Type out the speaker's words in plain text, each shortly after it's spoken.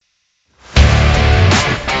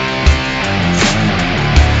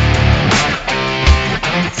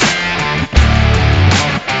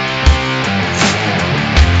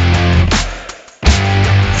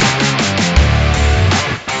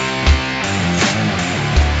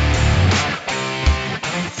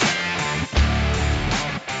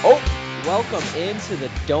Welcome into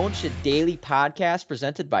the Don't You Daily podcast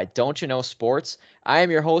presented by Don't You Know Sports. I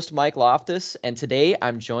am your host, Mike Loftus, and today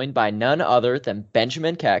I'm joined by none other than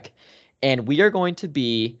Benjamin Keck, and we are going to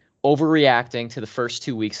be overreacting to the first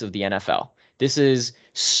 2 weeks of the NFL. This is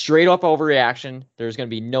straight up overreaction. There's going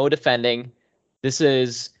to be no defending. This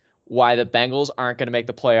is why the Bengals aren't going to make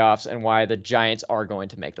the playoffs and why the Giants are going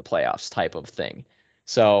to make the playoffs type of thing.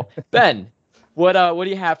 So, Ben, what do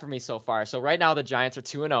you have for me so far? So right now the Giants are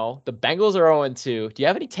 2-0. The Bengals are 0-2. Do you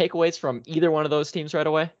have any takeaways from either one of those teams right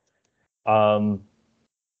away?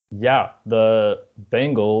 Yeah, the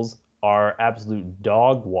Bengals are absolute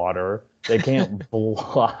dog water. They can't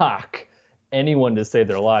block anyone to save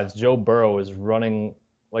their lives. Joe Burrow is running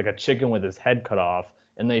like a chicken with his head cut off,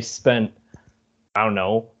 and they spent, I don't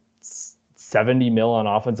know, 70 mil on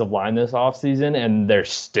offensive line this offseason, and they're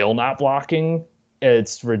still not blocking.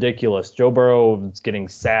 It's ridiculous. Joe Burrow is getting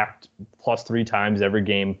sacked plus 3 times every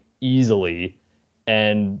game easily,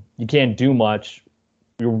 and you can't do much.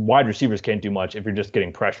 Your wide receivers can't do much if you're just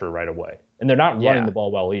getting pressure right away. And they're not running the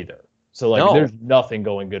ball well either. So, there's nothing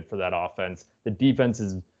going good for that offense. The defense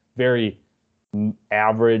is very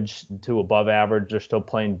average to above average. They're still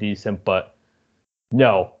playing decent, but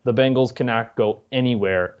no, the Bengals cannot go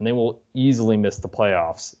anywhere, and they will easily miss the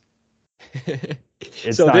playoffs.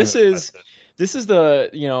 So this is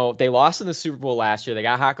the, they lost in the Super Bowl last year. They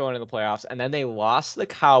got hot going in the playoffs, and then they lost the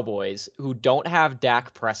Cowboys, who don't have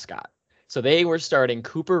Dak Prescott. So they were starting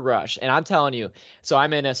Cooper Rush. And I'm telling you, so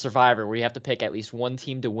I'm in a Survivor where you have to pick at least one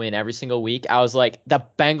team to win every single week. I was like, the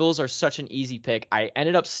Bengals are such an easy pick. I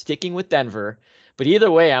ended up sticking with Denver. But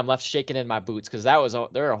either way, I'm left shaking in my boots because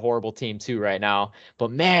they're a horrible team too right now.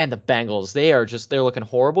 But man, the Bengals, they're looking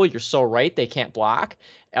horrible. You're so right. They can't block.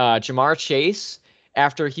 Jamar Chase,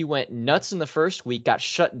 after he went nuts in the first week, got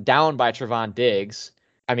shut down by Trevon Diggs.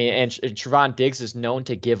 I mean, and Trevon Diggs is known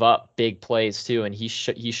to give up big plays too, and he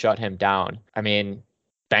shut him down. I mean,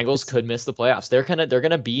 Bengals could miss the playoffs. They're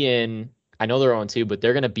gonna be in. I know they're 0-2, but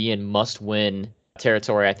they're gonna be in must-win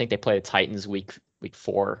territory. I think they play the Titans week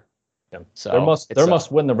 4. Yeah. So they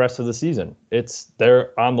must win the rest of the season.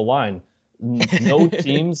 They're on the line. No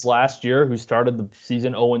teams last year who started the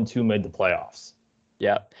season 0-2 made the playoffs.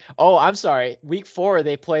 Yeah. Oh, I'm sorry. Week 4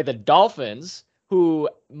 they play the Dolphins, who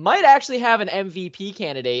might actually have an MVP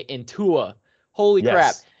candidate in Tua. Holy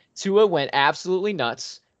crap. Tua went absolutely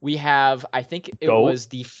nuts. We have, I think it was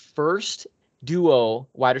the first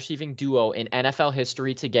wide receiving duo in NFL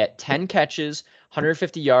history to get 10 catches,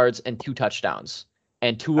 150 yards, and 2 touchdowns.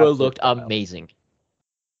 And Tua looked amazing.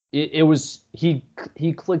 It was, he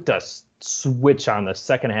clicked a switch on the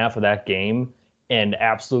second half of that game and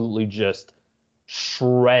absolutely just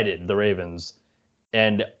shredded the Ravens.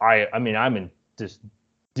 And I'm in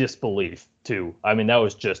disbelief too. I mean, that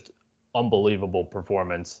was just unbelievable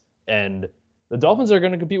performance. And the Dolphins are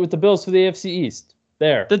going to compete with the Bills for the AFC East.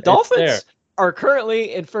 The Dolphins are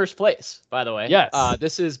currently in first place, by the way. Yes.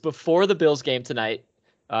 This is before the Bills game tonight.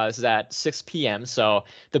 This is at 6 p.m. So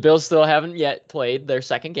the Bills still haven't yet played their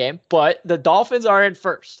second game, but the Dolphins are in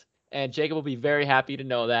first. And Jacob will be very happy to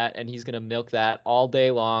know that, and he's going to milk that all day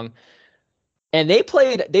long. And they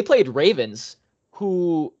played Ravens,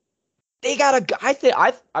 who they got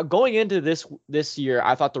going into this year,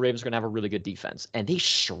 I thought the Ravens were going to have a really good defense, and they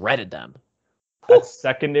shredded them. That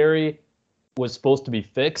secondary was supposed to be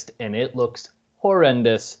fixed, and it looks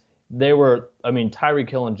horrendous. Tyreek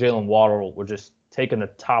Hill and Jalen Waddle were just taking the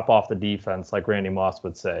top off the defense, like Randy Moss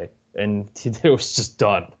would say, and it was just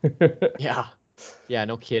done. Yeah,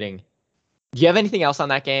 no kidding. Do you have anything else on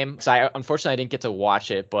that game? Because unfortunately I didn't get to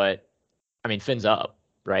watch it, but I mean, Fins up,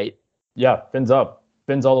 right? Yeah, Fins up.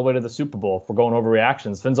 Fins all the way to the Super Bowl. If we're going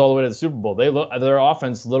overreactions, Fins all the way to the Super Bowl. Their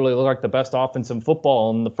offense literally looked like the best offense in football.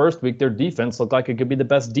 And the first week, their defense looked like it could be the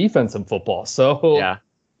best defense in football. So yeah,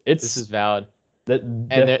 this is valid.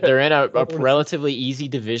 They're in a relatively easy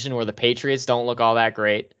division where the Patriots don't look all that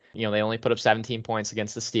great. They only put up 17 points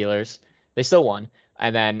against the Steelers. They still won.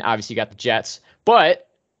 And then obviously you got the Jets. But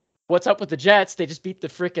what's up with the Jets? They just beat the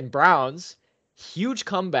freaking Browns. Huge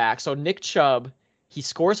comeback. So Nick Chubb, he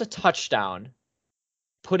scores a touchdown,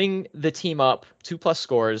 putting the team up 2+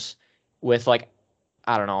 scores with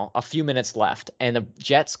a few minutes left. And the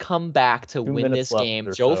Jets come back to win this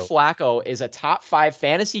game. Joe Flacco is a top 5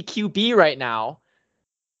 fantasy QB right now.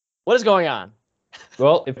 What is going on?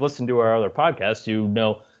 Well, if you listen to our other podcast, you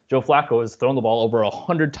know Joe Flacco has thrown the ball over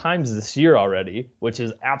 100 times this year already, which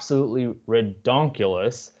is absolutely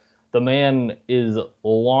redonkulous. The man is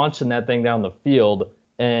launching that thing down the field,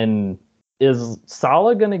 and Is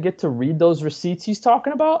Saleh going to get to read those receipts he's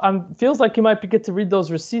talking about? Feels like he might get to read those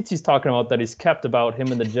receipts he's talking about that he's kept about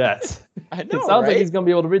him and the Jets. I know, It sounds right? like he's going to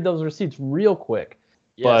be able to read those receipts real quick.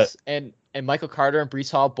 Yes, and Michael Carter and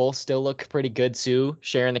Breece Hall both still look pretty good too,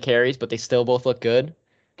 sharing the carries, but they still both look good.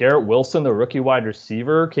 Garrett Wilson, the rookie wide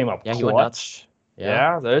receiver, came up Yeah, clutch. he went nuts.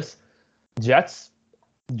 Yeah, this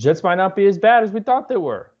Jets might not be as bad as we thought they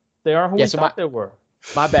were. They aren't who we thought they were.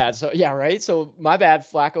 My bad. So yeah, right. So my bad.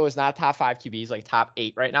 Flacco is not top 5 QBs, like top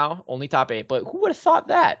 8 right now, only top 8. But who would have thought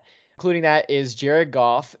that? Including that is Jared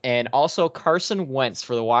Goff and also Carson Wentz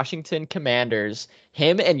for the Washington Commanders.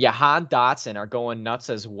 Him and Jahan Dotson are going nuts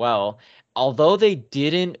as well. Although they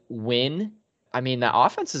didn't win, I mean, the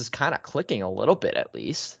offense is kind of clicking a little bit at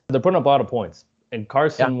least. They're putting up a lot of points. And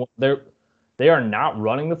Carson, they are not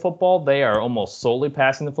running the football. They are almost solely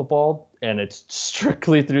passing the football, and it's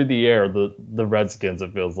strictly through the air. The Redskins,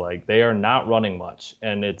 it feels like they are not running much,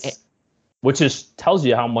 and which tells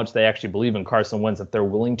you how much they actually believe in Carson Wentz, that they're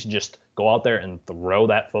willing to just go out there and throw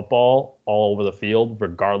that football all over the field,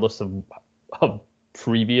 regardless of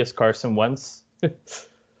previous Carson Wentz.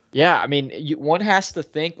 Yeah, I mean, one has to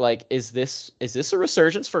think like, is this a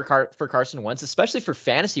resurgence for Carson Wentz, especially for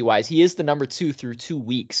fantasy wise? He is the number 2 through 2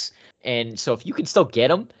 weeks, and so if you can still get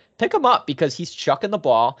him, pick him up because he's chucking the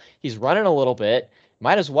ball, he's running a little bit.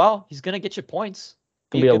 Might as well. He's gonna get you points.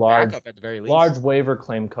 Be a large backup at the very least. Large waiver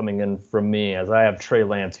claim coming in from me, as I have Trey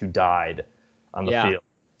Lance who died on the field.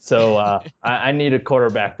 So I need a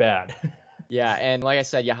quarterback bad. Yeah, and like I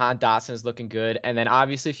said, Jahan Dotson is looking good. And then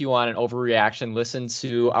obviously, if you want an overreaction, listen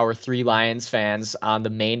to our 3 Lions fans on the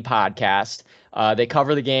main podcast. They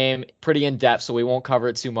cover the game pretty in depth, so we won't cover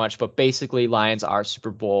it too much. But basically, Lions are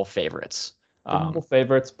Super Bowl favorites. Super Bowl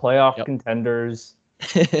favorites, playoff contenders.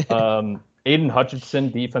 Aiden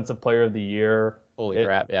Hutchinson, Defensive Player of the Year. Holy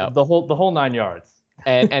crap! Yeah, the whole 9 yards.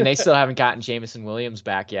 and they still haven't gotten Jameson Williams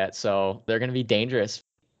back yet, so they're going to be dangerous.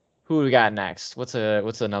 Who we got next? What's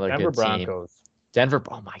another Denver good Broncos. Team? Denver.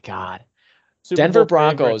 Oh my God. Super Denver Bowl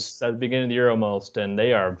Broncos at the beginning of the year almost, and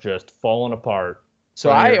they are just falling apart. So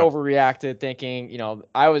I overreacted thinking, for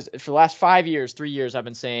the last 3 years, I've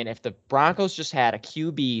been saying if the Broncos just had a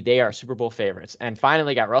QB, they are Super Bowl favorites. And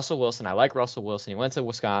finally got Russell Wilson. I like Russell Wilson. He went to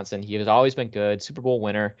Wisconsin. He has always been good. Super Bowl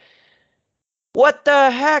winner. What the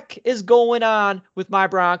heck is going on with my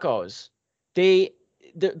Broncos?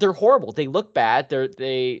 They're horrible. They look bad.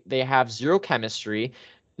 They have zero chemistry.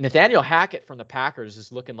 Nathaniel Hackett from the Packers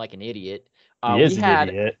is looking like an idiot. He is an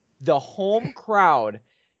idiot. The home crowd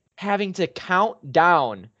having to count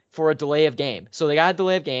down for a delay of game. So they got a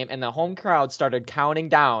delay of game, and the home crowd started counting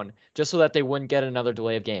down just so that they wouldn't get another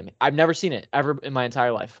delay of game. I've never seen it ever in my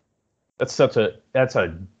entire life. That's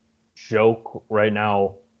a joke right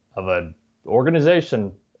now of an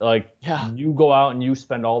organization. Like, you go out and you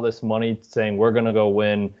spend all this money saying we're going to go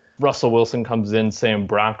win. Russell Wilson comes in saying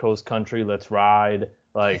Broncos country, let's ride.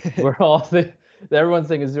 Like, everyone's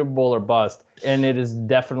thinking Super Bowl or bust, and it is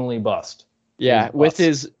definitely bust. Yeah,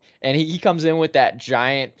 and he comes in with that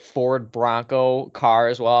giant Ford Bronco car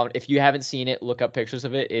as well. If you haven't seen it, look up pictures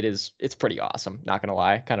of it. It's pretty awesome. Not gonna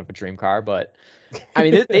lie, kind of a dream car. But I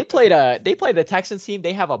mean, they played the Texans team.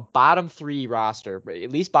 They have a bottom 3 roster,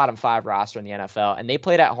 at least bottom 5 roster in the NFL, and they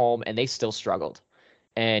played at home and they still struggled.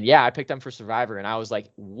 And yeah, I picked them for Survivor, and I was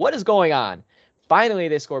like, what is going on? Finally,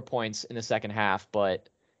 they scored points in the second half, but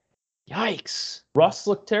yikes! Russ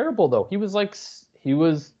looked terrible though. He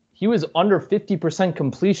was under 50%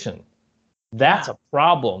 completion. That's a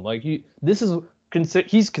problem. Like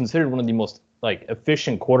he's considered one of the most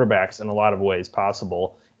efficient quarterbacks in a lot of ways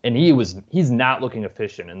possible, and he's not looking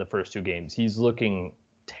efficient in the first 2 games. He's looking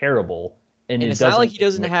terrible, and it's not like he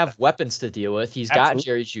doesn't have weapons to deal with. He's got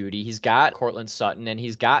Jerry Jeudy, he's got Cortland Sutton, and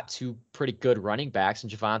he's got 2 pretty good running backs in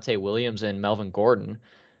Javonte Williams and Melvin Gordon.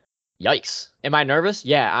 Yikes. Am I nervous?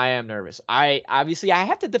 Yeah, I am nervous. I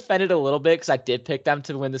have to defend it a little bit because I did pick them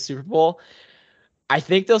to win the Super Bowl. I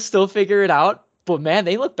think they'll still figure it out, but man,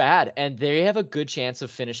 they look bad, and they have a good chance of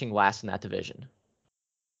finishing last in that division.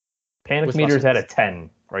 Panic meter's at a 10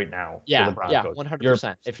 right now. Yeah, for the Broncos.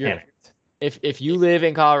 100%. If you live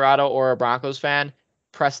in Colorado or a Broncos fan,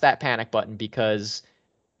 press that panic button because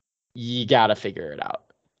you gotta figure it out.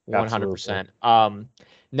 100%.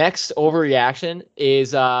 Next overreaction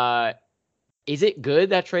is it good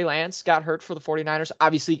that Trey Lance got hurt for the 49ers?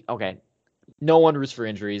 Obviously, okay, no one roots for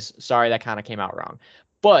injuries. Sorry, that kind of came out wrong.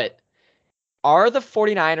 But are the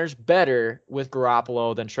 49ers better with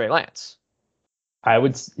Garoppolo than Trey Lance? I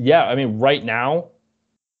mean, right now,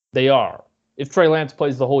 they are. If Trey Lance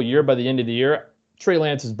plays the whole year by the end of the year, Trey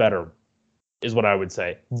Lance is better, is what I would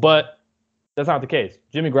say. But that's not the case.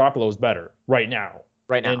 Jimmy Garoppolo is better right now.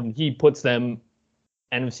 right now. And he puts them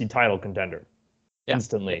NFC title contender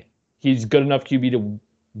instantly. Yeah. He's good enough QB to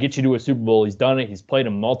get you to a Super Bowl. He's done it. He's played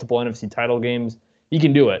in multiple NFC title games. He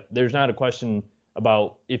can do it. There's not a question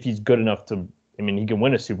about if he's good enough to, I mean, he can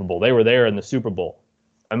win a Super Bowl. They were there in the Super Bowl.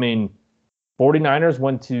 I mean, 49ers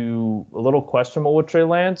went to a little questionable with Trey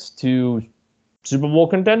Lance to Super Bowl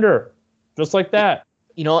contender, just like that.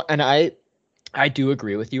 You know, and I do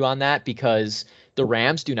agree with you on that because the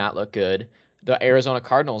Rams do not look good. The Arizona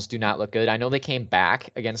Cardinals do not look good. I know they came back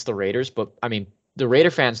against the Raiders, but I mean, the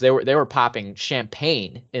Raider fans they were popping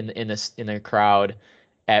champagne in the crowd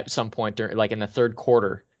at some point during, like in the third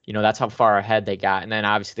quarter. You know, that's how far ahead they got. And then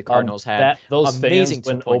obviously the Cardinals had those amazing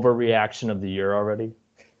fans win overreaction of the year already.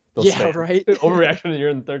 Yeah, fans. Right. Overreaction of the year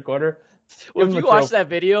in the third quarter. Well, if you watch that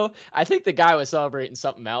video, I think the guy was celebrating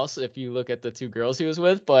something else if you look at the two girls he was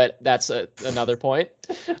with, but that's another point.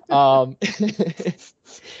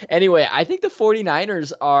 Anyway, I think the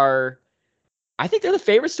 49ers I think they're the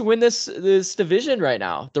favorites to win this division right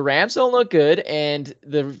now. The Rams don't look good, and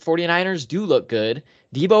the 49ers do look good.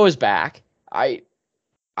 Debo is back. I'm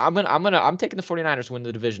taking the 49ers to win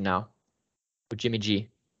the division now with Jimmy G.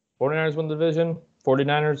 49ers win the division.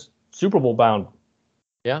 49ers Super Bowl bound.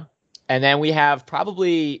 Yeah. And then we have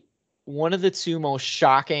probably one of the two most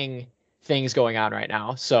shocking things going on right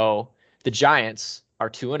now. So the Giants are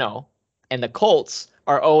 2-0 and the Colts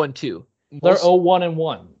are 0-2. They're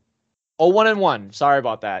 0-1-1. 0-1-1. Sorry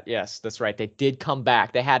about that. Yes, that's right. They did come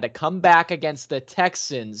back. They had to come back against the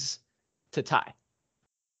Texans to tie.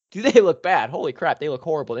 Do they look bad? Holy crap, they look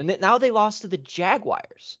horrible. And now they lost to the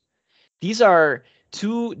Jaguars. These are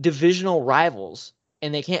two divisional rivals,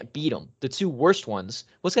 and they can't beat them. The two worst ones.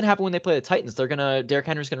 What's going to happen when they play the Titans? Derrick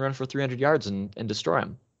Henry's going to run for 300 yards and destroy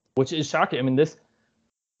them. Which is shocking. I mean,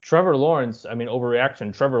 Trevor Lawrence,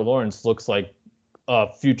 overreaction. Trevor Lawrence looks like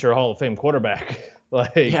a future Hall of Fame quarterback.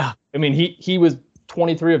 Yeah. I mean, he was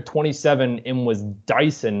 23 of 27 and was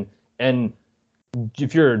Dyson. And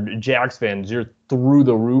if you're a Jags fan, you're through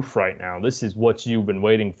the roof right now. This is what you've been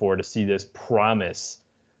waiting for, to see this promise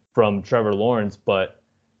from Trevor Lawrence. But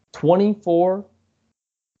 24-0,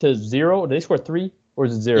 did they score 3 or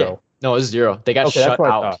is it 0? Yeah. No, it's 0. They got shut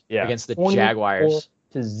out against the Jaguars.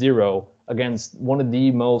 24-0 against one of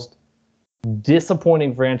the most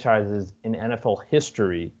disappointing franchises in NFL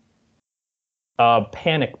history.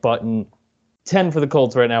 Panic button. 10 for the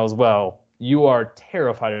Colts right now as well. You are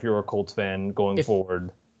terrified if you're a Colts fan going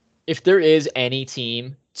forward. If there is any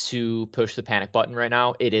team to push the panic button right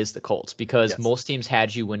now, it is the Colts, because most teams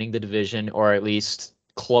had you winning the division, or at least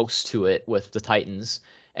close to it, with the Titans.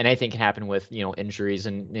 And anything can happen with, injuries,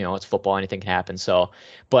 and, it's football, anything can happen. So,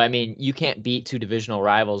 but I mean, you can't beat two divisional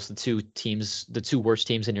rivals, the two worst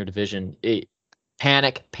teams in your division.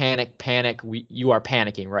 Panic. You are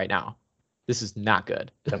panicking right now. This is not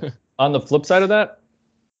good. On the flip side of that,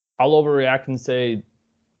 I'll overreact and say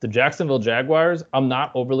the Jacksonville Jaguars, I'm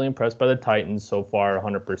not overly impressed by the Titans so far,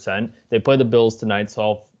 100%. They play the Bills tonight,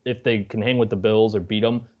 so if they can hang with the Bills or beat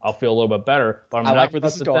them, I'll feel a little bit better. But I'm not like where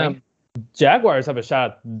this is going. Them. Jaguars have a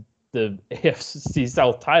shot at the AFC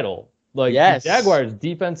South title. The Jaguars'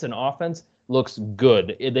 defense and offense looks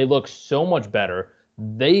good. They look so much better.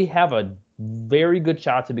 They have a very good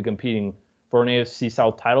shot to be competing for an AFC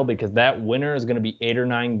South title, because that winner is going to be 8 or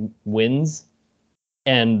 9 wins,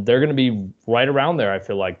 and they're going to be right around there. I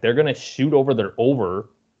feel like they're going to shoot over their over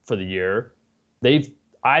for the year.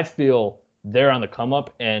 I feel they're on the come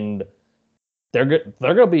up, and they're going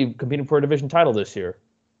to be competing for a division title this year.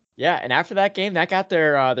 Yeah, and after that game, that got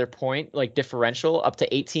their point differential up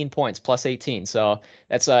to 18 points, plus 18. So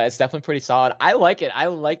it's definitely pretty solid. I like it. I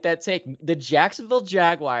like that take. The Jacksonville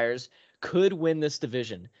Jaguars could win this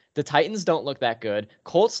division. The Titans don't look that good.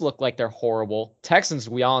 Colts look like they're horrible. Texans,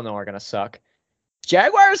 we all know, are going to suck.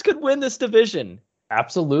 Jaguars could win this division.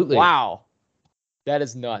 Absolutely. Wow. That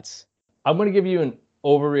is nuts. I'm going to give you an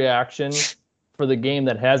overreaction for the game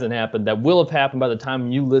that hasn't happened, that will have happened by the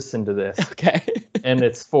time you listen to this. Okay. And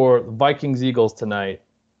it's for Vikings-Eagles tonight.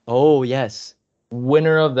 Oh, yes.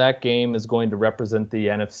 Winner of that game is going to represent the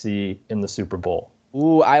NFC in the Super Bowl.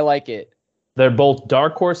 Ooh, I like it. They're both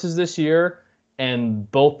dark horses this year, and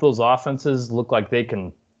both those offenses look like they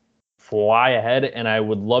can fly ahead, and I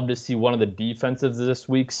would love to see one of the defenses this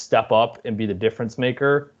week step up and be the difference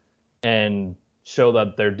maker and show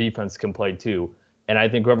that their defense can play too. And I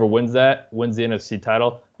think whoever wins that wins the NFC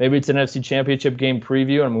title. Maybe it's an NFC Championship game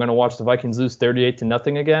preview, and I'm going to watch the Vikings lose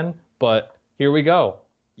 38-0 again, but here we go.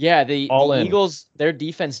 Yeah, the Eagles, their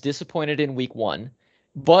defense disappointed in week 1.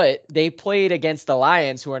 But they played against the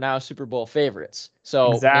Lions, who are now Super Bowl favorites.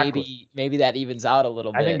 So maybe that evens out a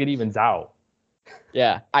little bit. I think it evens out.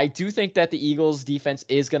 Yeah, I do think that the Eagles defense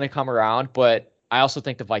is going to come around, but I also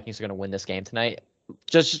think the Vikings are going to win this game tonight.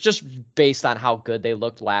 Just based on how good they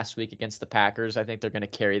looked last week against the Packers, I think they're going to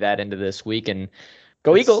carry that into this week and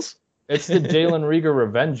go Eagles. It's the Jalen Reagor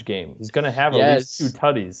revenge game. He's going to have at least 2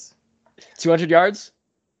 tutties. 200 yards?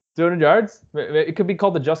 200 yards? It could be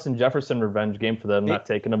called the Justin Jefferson revenge game for them not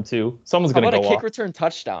taking him too. Someone's going to go off. How about a kick return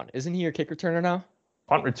touchdown? Isn't he your kick returner now?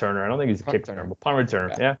 Punt returner. I don't think he's a kick returner, but punt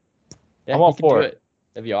returner. Yeah. I'm all for it.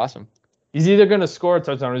 That'd be awesome. He's either going to score a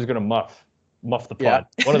touchdown or he's going to muff the punt.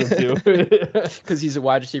 Yeah. One of the two. Because he's a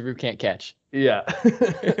wide receiver who can't catch. Yeah.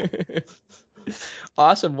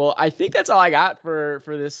 Awesome. Well, I think that's all I got for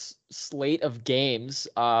this slate of games.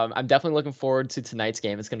 I'm definitely looking forward to tonight's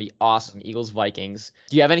game. It's going to be awesome. Eagles, Vikings.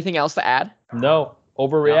 Do you have anything else to add? No.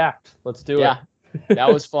 Overreact. No. Let's do it.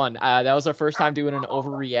 That was fun. That was our first time doing an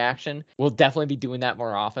overreaction. We'll definitely be doing that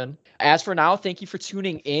more often. As for now, thank you for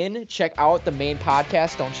tuning in. Check out the main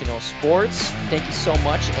podcast, Don't You Know Sports. Thank you so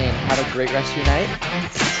much, and have a great rest of your night.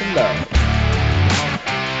 Peace and love.